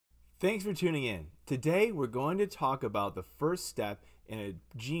Thanks for tuning in. Today we're going to talk about the first step in a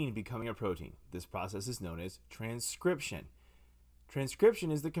gene becoming a protein. This process is known as transcription. Transcription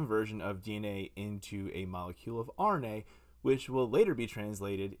is the conversion of DNA into a molecule of RNA, which will later be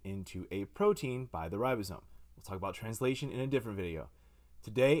translated into a protein by the ribosome. We'll talk about translation in a different video.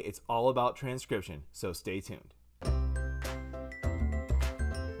 Today it's all about transcription, so stay tuned.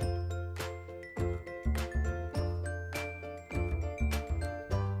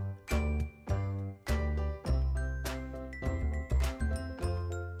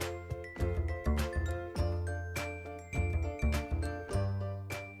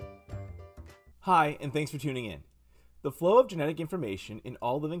 Hi, and thanks for tuning in. The flow of genetic information in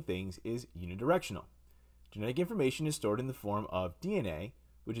all living things is unidirectional. Genetic information is stored in the form of DNA,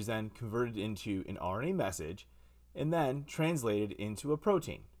 which is then converted into an RNA message, and then translated into a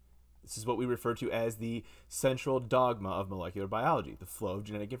protein. This is what we refer to as the central dogma of molecular biology, the flow of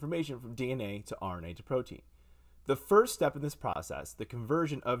genetic information from DNA to RNA to protein. The first step in this process, the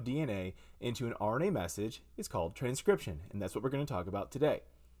conversion of DNA into an RNA message, is called transcription, and that's what we're going to talk about today.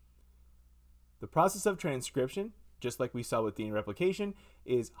 The process of transcription, just like we saw with DNA replication,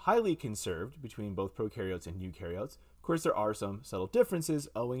 is highly conserved between both prokaryotes and eukaryotes. Of course, there are some subtle differences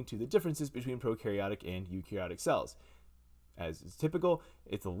owing to the differences between prokaryotic and eukaryotic cells. As is typical,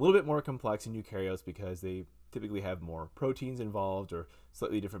 it's a little bit more complex in eukaryotes because they typically have more proteins involved or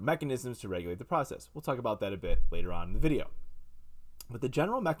slightly different mechanisms to regulate the process. We'll talk about that a bit later on in the video. But the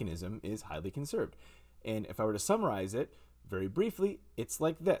general mechanism is highly conserved. And if I were to summarize it very briefly, it's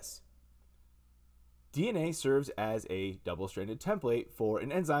like this. DNA serves as a double-stranded template for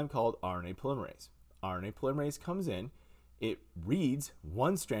an enzyme called RNA polymerase. RNA polymerase comes in, it reads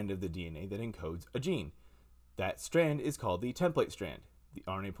one strand of the DNA that encodes a gene. That strand is called the template strand. The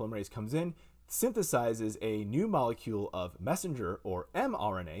RNA polymerase comes in, synthesizes a new molecule of messenger or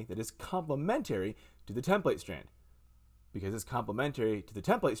mRNA that is complementary to the template strand. Because it's complementary to the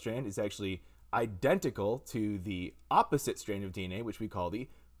template strand, it's actually identical to the opposite strand of DNA, which we call the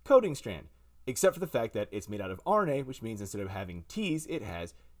coding strand, except for the fact that it's made out of RNA, which means instead of having T's, it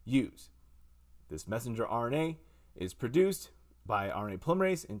has U's. This messenger RNA is produced by RNA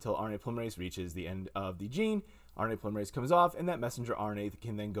polymerase until RNA polymerase reaches the end of the gene. RNA polymerase comes off, and that messenger RNA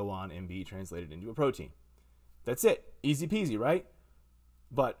can then go on and be translated into a protein. That's it. Easy peasy, right?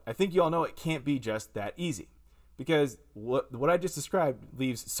 But I think you all know it can't be just that easy, because what I just described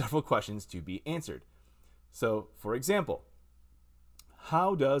leaves several questions to be answered. So, for example,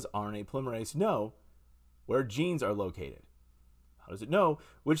 how does RNA polymerase know where genes are located? How does it know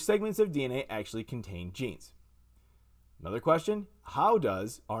which segments of DNA actually contain genes? Another question, how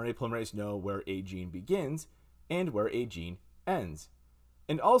does RNA polymerase know where a gene begins and where a gene ends?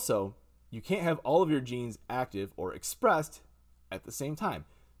 And also, you can't have all of your genes active or expressed at the same time.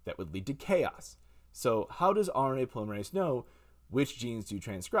 That would lead to chaos. So how does RNA polymerase know which genes to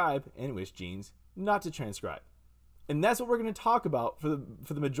transcribe and which genes not to transcribe? And that's what we're going to talk about for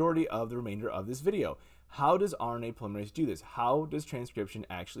the majority of the remainder of this video. How does RNA polymerase do this? How does transcription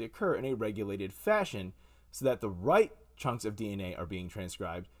actually occur in a regulated fashion so that the right chunks of DNA are being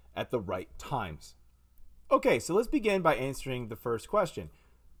transcribed at the right times? Okay, so let's begin by answering the first question.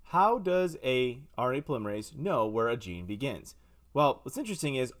 How does a RNA polymerase know where a gene begins? Well, what's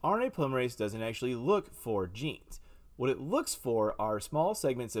interesting is RNA polymerase doesn't actually look for genes. What it looks for are small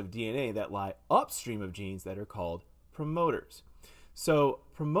segments of DNA that lie upstream of genes that are called promoters. So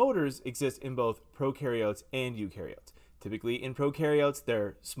promoters exist in both prokaryotes and eukaryotes. Typically in prokaryotes,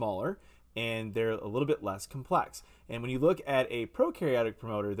 they're smaller and they're a little bit less complex. And when you look at a prokaryotic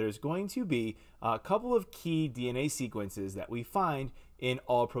promoter, there's going to be a couple of key DNA sequences that we find in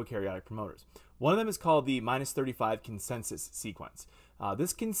all prokaryotic promoters. One of them is called the -35 consensus sequence.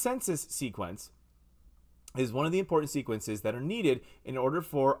 This consensus sequence is one of the important sequences that are needed in order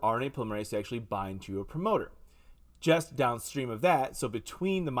for RNA polymerase to actually bind to a promoter. Just downstream of that, so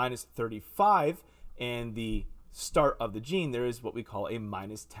between the -35 and the start of the gene, there is what we call a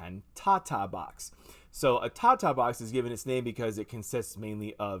 -10 Tata box. So a Tata box is given its name because it consists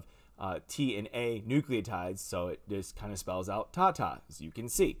mainly of T and A nucleotides, so it just kind of spells out Tata, as you can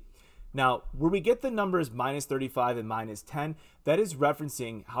see. Now, where we get the numbers -35 and -10, that is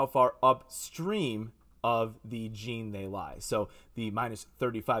referencing how far upstream of the gene they lie. So the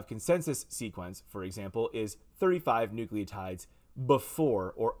 -35 consensus sequence, for example, is 35 nucleotides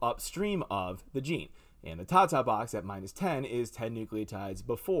before or upstream of the gene. And the Tata box at -10 is 10 nucleotides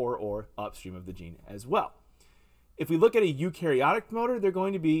before or upstream of the gene as well. If we look at a eukaryotic promoter, they're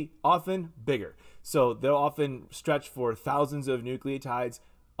going to be often bigger. So they'll often stretch for thousands of nucleotides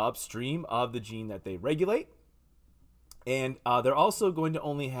upstream of the gene that they regulate. And they're also going to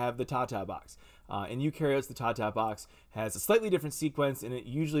only have the top box. In eukaryotes, the top box has a slightly different sequence, and it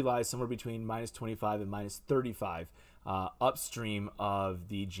usually lies somewhere between -25 and -35 upstream of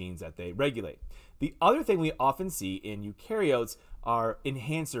the genes that they regulate. The other thing we often see in eukaryotes are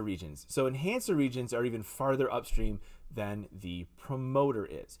enhancer regions. So enhancer regions are even farther upstream than the promoter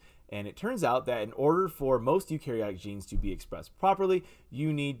is. And it turns out that in order for most eukaryotic genes to be expressed properly,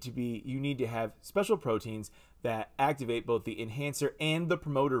 you need to have special proteins that activate both the enhancer and the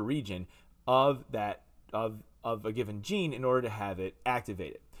promoter region of a given gene in order to have it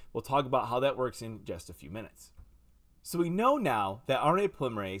activated. We'll talk about how that works in just a few minutes. So we know now that RNA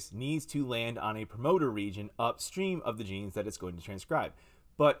polymerase needs to land on a promoter region upstream of the genes that it's going to transcribe.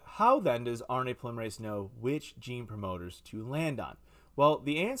 But how then does RNA polymerase know which gene promoters to land on? Well,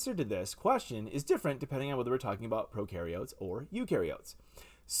 the answer to this question is different depending on whether we're talking about prokaryotes or eukaryotes.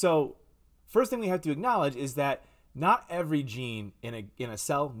 So first thing we have to acknowledge is that not every gene in a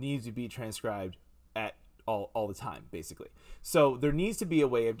cell needs to be transcribed at all the time, basically. So there needs to be a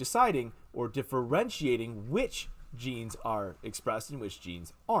way of deciding or differentiating which genes are expressed and which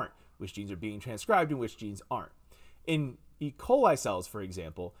genes aren't, which genes are being transcribed and which genes aren't. In E. coli cells, for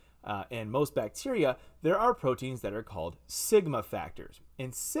example, and most bacteria, there are proteins that are called sigma factors.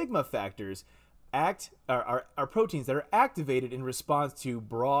 And sigma factors are proteins that are activated in response to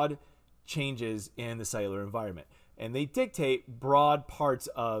broad changes in the cellular environment. And they dictate broad parts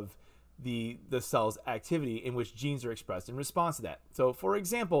of the cell's activity in which genes are expressed in response to that. So, for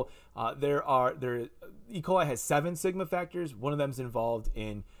example, E. coli has 7 sigma factors. One of them is involved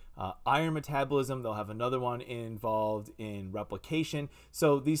in iron metabolism. They'll have another one involved in replication.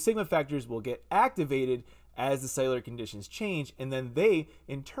 So these sigma factors will get activated as the cellular conditions change, and then they,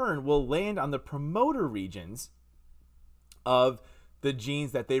 in turn, will land on the promoter regions of the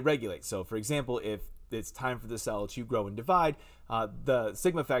genes that they regulate. So, for example, if it's time for the cell to grow and divide, the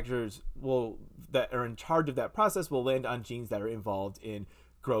sigma factors that are in charge of that process will land on genes that are involved in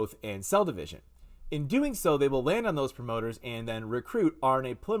growth and cell division. In doing so, they will land on those promoters and then recruit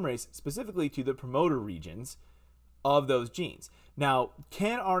RNA polymerase specifically to the promoter regions of those genes. Now,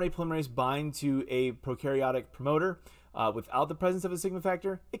 can RNA polymerase bind to a prokaryotic promoter without the presence of a sigma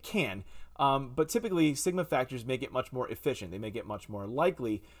factor? It can, but typically sigma factors make it much more efficient. They make it much more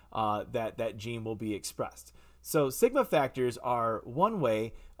likely that that gene will be expressed. So sigma factors are one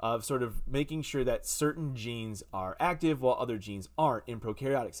way of sort of making sure that certain genes are active while other genes aren't in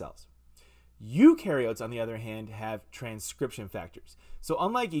prokaryotic cells. Eukaryotes, on the other hand, have transcription factors. So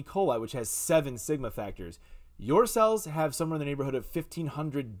unlike E. coli, which has 7 sigma factors, your cells have somewhere in the neighborhood of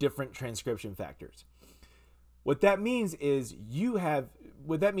 1,500 different transcription factors. What that means is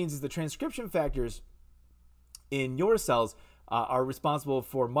the transcription factors in your cells are responsible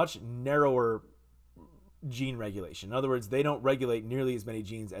for much narrower gene regulation. In other words, they don't regulate nearly as many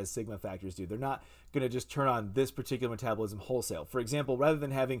genes as sigma factors do. They're not going to just turn on this particular metabolism wholesale. For example, rather than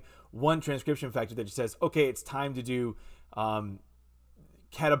having one transcription factor that just says, okay, it's time to do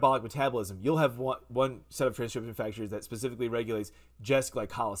catabolic metabolism, you'll have one set of transcription factors that specifically regulates just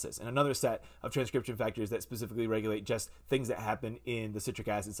glycolysis, and another set of transcription factors that specifically regulate just things that happen in the citric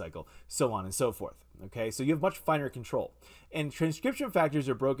acid cycle, so on and so forth. Okay, so you have much finer control. And transcription factors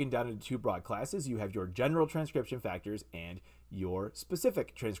are broken down into 2 broad classes. You have your general transcription factors and your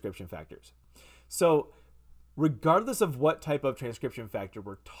specific transcription factors. So regardless of what type of transcription factor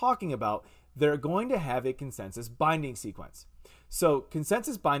we're talking about, they're going to have a consensus binding sequence. So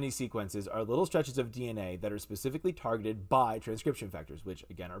consensus binding sequences are little stretches of DNA that are specifically targeted by transcription factors, which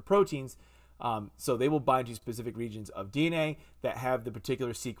again are proteins. So they will bind to specific regions of DNA that have the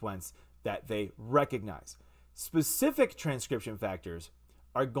particular sequence that they recognize. Specific transcription factors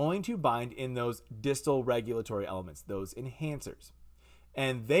are going to bind in those distal regulatory elements, those enhancers.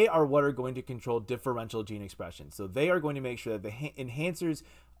 And they are what are going to control differential gene expression. So they are going to make sure that the enhancers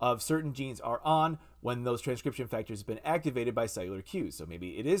of certain genes are on when those transcription factors have been activated by cellular cues. So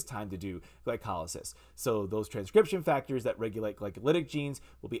maybe it is time to do glycolysis. So those transcription factors that regulate glycolytic genes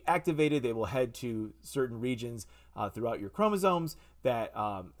will be activated. They will head to certain regions throughout your chromosomes that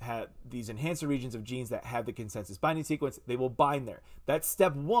have these enhancer regions of genes that have the consensus binding sequence. They will bind there. That's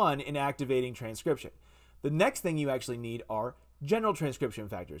step 1 in activating transcription. The next thing you actually need are general transcription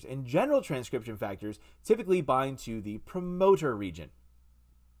factors. And general transcription factors typically bind to the promoter region.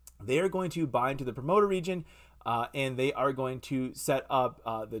 They are going to bind to the promoter region and they are going to set up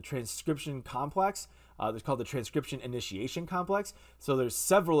the transcription complex. It's called the transcription initiation complex. So there's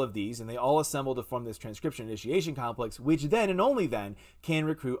several of these and they all assemble to form this transcription initiation complex, which then and only then can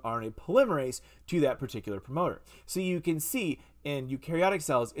recruit RNA polymerase to that particular promoter. So you can see in eukaryotic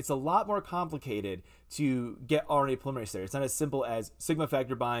cells, it's a lot more complicated to get RNA polymerase there. It's not as simple as sigma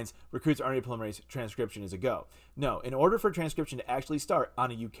factor binds, recruits RNA polymerase, transcription is a go. No, in order for transcription to actually start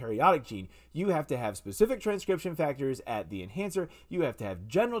on a eukaryotic gene, you have to have specific transcription factors at the enhancer, you have to have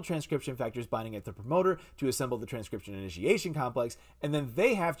general transcription factors binding at the promoter to assemble the transcription initiation complex, and then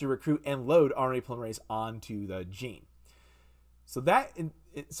they have to recruit and load RNA polymerase onto the gene.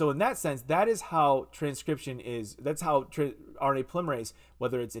 So in that sense, that is how transcription is. That's how RNA polymerase,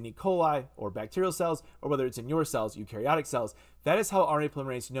 whether it's in E. coli or bacterial cells, or whether it's in your cells, eukaryotic cells, that is how RNA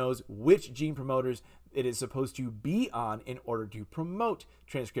polymerase knows which gene promoters it is supposed to be on in order to promote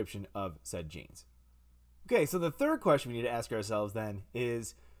transcription of said genes. Okay, so the third question we need to ask ourselves then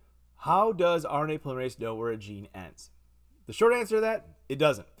is, how does RNA polymerase know where a gene ends? The short answer to that, it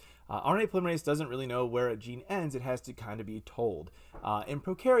doesn't. RNA polymerase doesn't really know where a gene ends. It has to kind of be told. In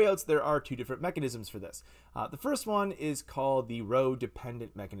prokaryotes, there are two different mechanisms for this. The first one is called the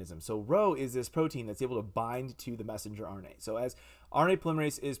Rho-dependent mechanism. So Rho is this protein that's able to bind to the messenger RNA. So as RNA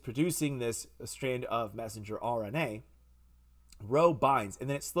polymerase is producing this strand of messenger RNA, Rho binds, and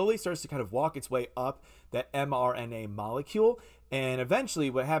then it slowly starts to kind of walk its way up that mRNA molecule, and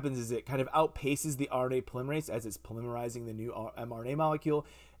eventually what happens is it kind of outpaces the RNA polymerase as it's polymerizing the new mRNA molecule,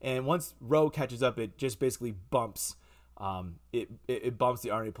 and once Rho catches up, it just basically bumps it bumps the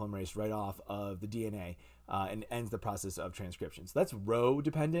RNA polymerase right off of the DNA and ends the process of transcription. So that's Rho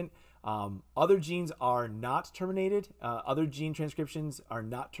dependent. Other genes are not terminated. Other gene transcriptions are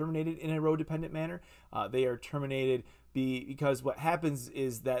not terminated in a Rho dependent manner. They are terminated because what happens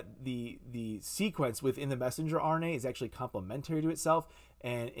is that the sequence within the messenger RNA is actually complementary to itself,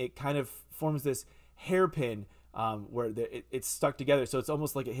 and it kind of forms this hairpin where it's stuck together. So it's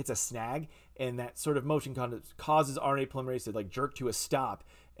almost like it hits a snag, and that sort of motion kind of causes RNA polymerase to like jerk to a stop.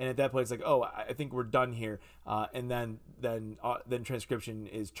 And at that point, it's like, oh, I think we're done here. And then transcription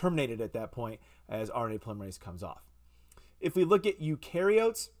is terminated at that point as RNA polymerase comes off. If we look at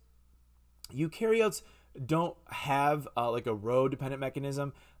eukaryotes don't have like a Rho-dependent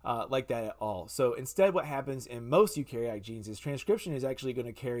mechanism like that at all. So instead, what happens in most eukaryotic genes is transcription is actually going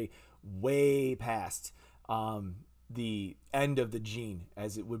to carry way past the end of the gene,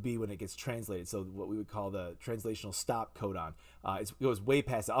 as it would be when it gets translated. So what we would call the translational stop codon. It goes way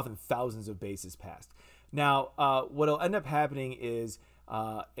past, often thousands of bases past. Now, what'll end up happening is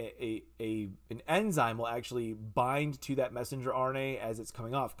an enzyme will actually bind to that messenger RNA as it's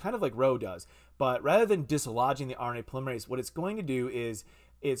coming off, kind of like Rho does. But rather than dislodging the RNA polymerase, what it's going to do is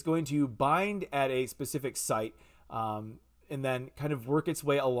it's going to bind at a specific site and then kind of work its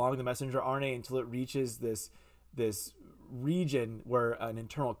way along the messenger RNA until it reaches this region where an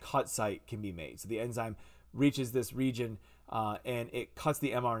internal cut site can be made. So the enzyme reaches this region and it cuts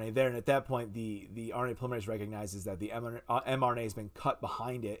the mRNA there, and at that point the RNA polymerase recognizes that the mRNA has been cut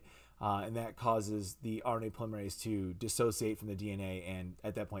behind it, and that causes the RNA polymerase to dissociate from the DNA, and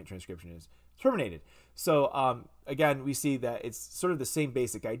at that point transcription is terminated. So again, we see that it's sort of the same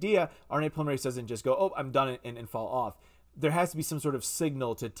basic idea. RNA polymerase doesn't just go, oh, I'm done, and fall off. There has to be some sort of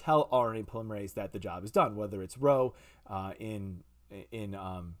signal to tell RNA polymerase that the job is done, whether it's Rho in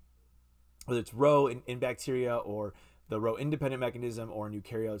bacteria, or the Rho-independent mechanism, or in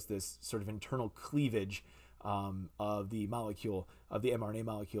eukaryotes, this sort of internal cleavage of the molecule, of the mRNA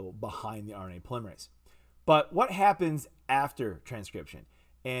molecule behind the RNA polymerase. But what happens after transcription?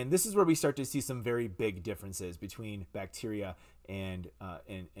 And this is where we start to see some very big differences between bacteria and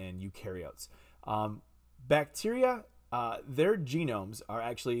eukaryotes. Bacteria, their genomes are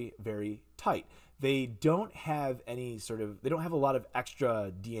actually very tight. They don't have they don't have a lot of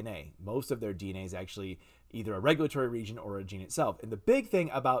extra DNA. Most of their DNA is actually either a regulatory region or a gene itself. And the big thing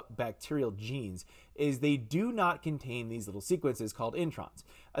about bacterial genes is they do not contain these little sequences called introns.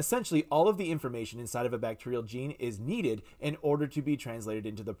 Essentially, all of the information inside of a bacterial gene is needed in order to be translated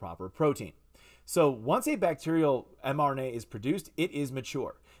into the proper protein. So once a bacterial mRNA is produced, it is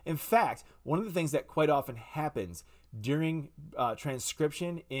mature. In fact, one of the things that quite often happens during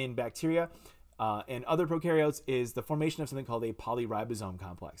transcription in bacteria and other prokaryotes is the formation of something called a polyribosome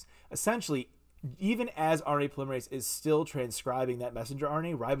complex. Essentially, even as RNA polymerase is still transcribing that messenger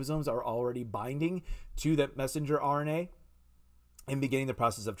RNA, ribosomes are already binding to that messenger RNA and beginning the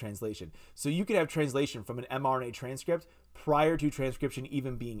process of translation. So you could have translation from an mRNA transcript prior to transcription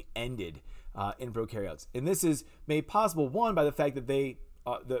even being ended in prokaryotes. And this is made possible, one, by the fact that the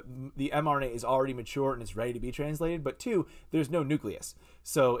mRNA is already mature and it's ready to be translated, but two, there's no nucleus.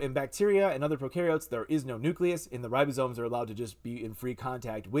 So in bacteria and other prokaryotes, there is no nucleus, and the ribosomes are allowed to just be in free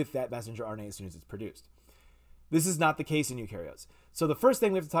contact with that messenger RNA as soon as it's produced. This is not the case in eukaryotes. So the first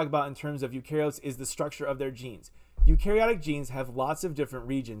thing we have to talk about in terms of eukaryotes is the structure of their genes. Eukaryotic genes have lots of different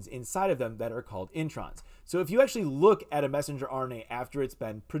regions inside of them that are called introns. So if you actually look at a messenger RNA after it's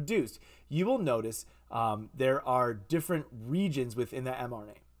been produced, you will notice there are different regions within that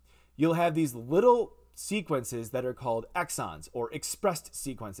mRNA. You'll have these little sequences that are called exons or expressed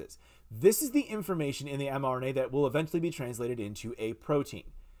sequences. This is the information in the mRNA that will eventually be translated into a protein.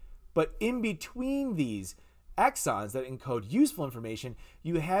 But in between these exons that encode useful information,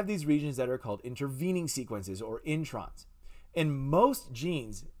 you have these regions that are called intervening sequences or introns. And most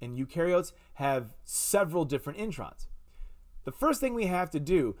genes in eukaryotes have several different introns. The first thing we have to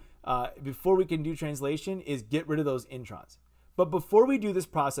do before we can do translation is get rid of those introns. But before we do this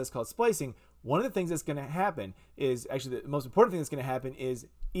process called splicing, one of the things that's going to happen is, actually the most important thing that's going to happen is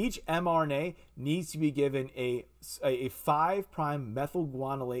each mRNA needs to be given a 5'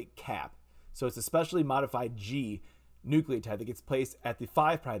 methylguanylate cap. So it's a specially modified G nucleotide that gets placed at the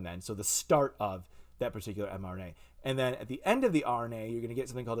 5' end, so the start of that particular mRNA. And then at the end of the RNA, you're going to get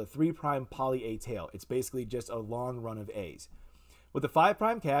something called a 3' poly A tail. It's basically just a long run of A's. What the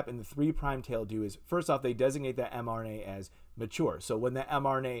 5' cap and the 3' tail do is, first off, they designate that mRNA as mature. So when that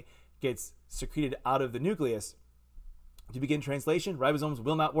mRNA gets secreted out of the nucleus, to begin translation, ribosomes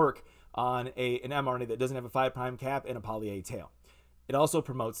will not work on an mRNA that doesn't have a 5' cap and a poly A tail. It also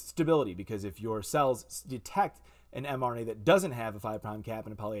promotes stability, because if your cells detect an mRNA that doesn't have a 5' cap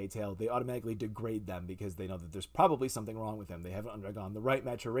and a poly A tail, they automatically degrade them because they know that there's probably something wrong with them. They haven't undergone the right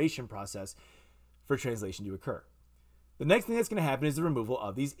maturation process for translation to occur. The next thing that's going to happen is the removal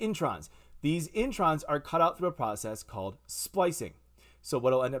of these introns. These introns are cut out through a process called splicing. So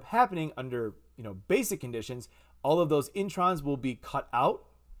what will end up happening under basic conditions, all of those introns will be cut out,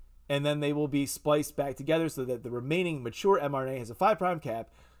 and then they will be spliced back together so that the remaining mature mRNA has a 5' cap,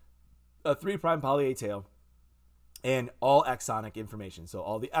 a 3' poly A tail, and all exonic information. So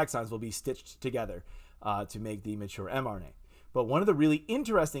all the exons will be stitched together to make the mature mRNA. But one of the really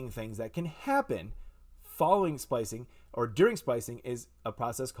interesting things that can happen following splicing or during splicing is a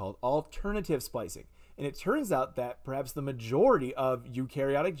process called alternative splicing. And it turns out that perhaps the majority of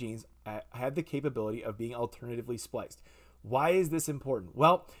eukaryotic genes have the capability of being alternatively spliced. Why is this important?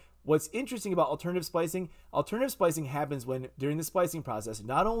 Well, what's interesting about alternative splicing happens when, during the splicing process,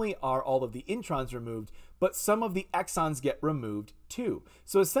 not only are all of the introns removed, but some of the exons get removed too.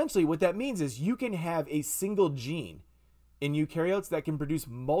 So essentially what that means is you can have a single gene in eukaryotes that can produce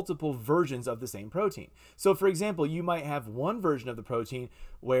multiple versions of the same protein. So for example, you might have one version of the protein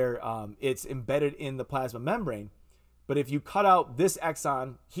where it's embedded in the plasma membrane, but if you cut out this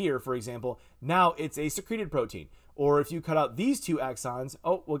exon here, for example, now it's a secreted protein. Or if you cut out these two exons,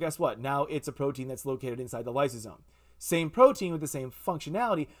 oh, well, guess what? Now it's a protein that's located inside the lysosome. Same protein with the same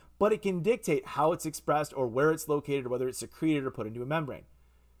functionality, but it can dictate how it's expressed or where it's located or whether it's secreted or put into a membrane.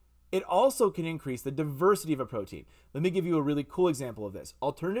 It also can increase the diversity of a protein. Let me give you a really cool example of this.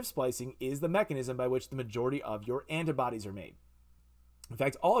 Alternative splicing is the mechanism by which the majority of your antibodies are made. In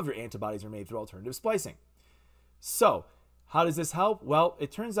fact, all of your antibodies are made through alternative splicing. So, how does this help? Well,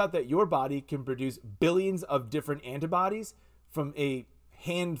 it turns out that your body can produce billions of different antibodies from a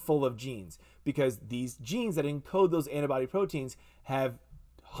handful of genes, because these genes that encode those antibody proteins have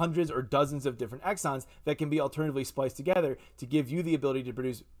hundreds or dozens of different exons that can be alternatively spliced together to give you the ability to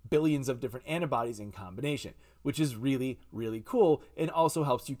produce billions of different antibodies in combination, which is really, really cool and also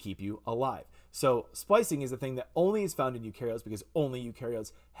helps you keep you alive. So splicing is a thing that only is found in eukaryotes because only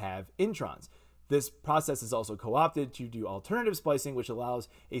eukaryotes have introns. This process is also co-opted to do alternative splicing, which allows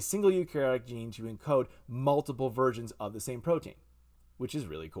a single eukaryotic gene to encode multiple versions of the same protein, which is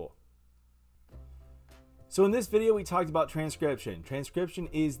really cool. So in this video, we talked about transcription. Transcription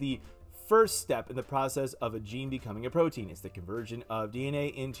is the first step in the process of a gene becoming a protein. It's the conversion of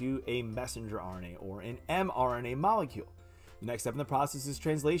DNA into a messenger RNA or an mRNA molecule. The next step in the process is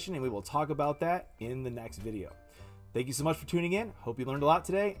translation, and we will talk about that in the next video. Thank you so much for tuning in. Hope you learned a lot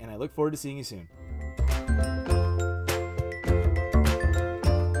today, and I look forward to seeing you soon.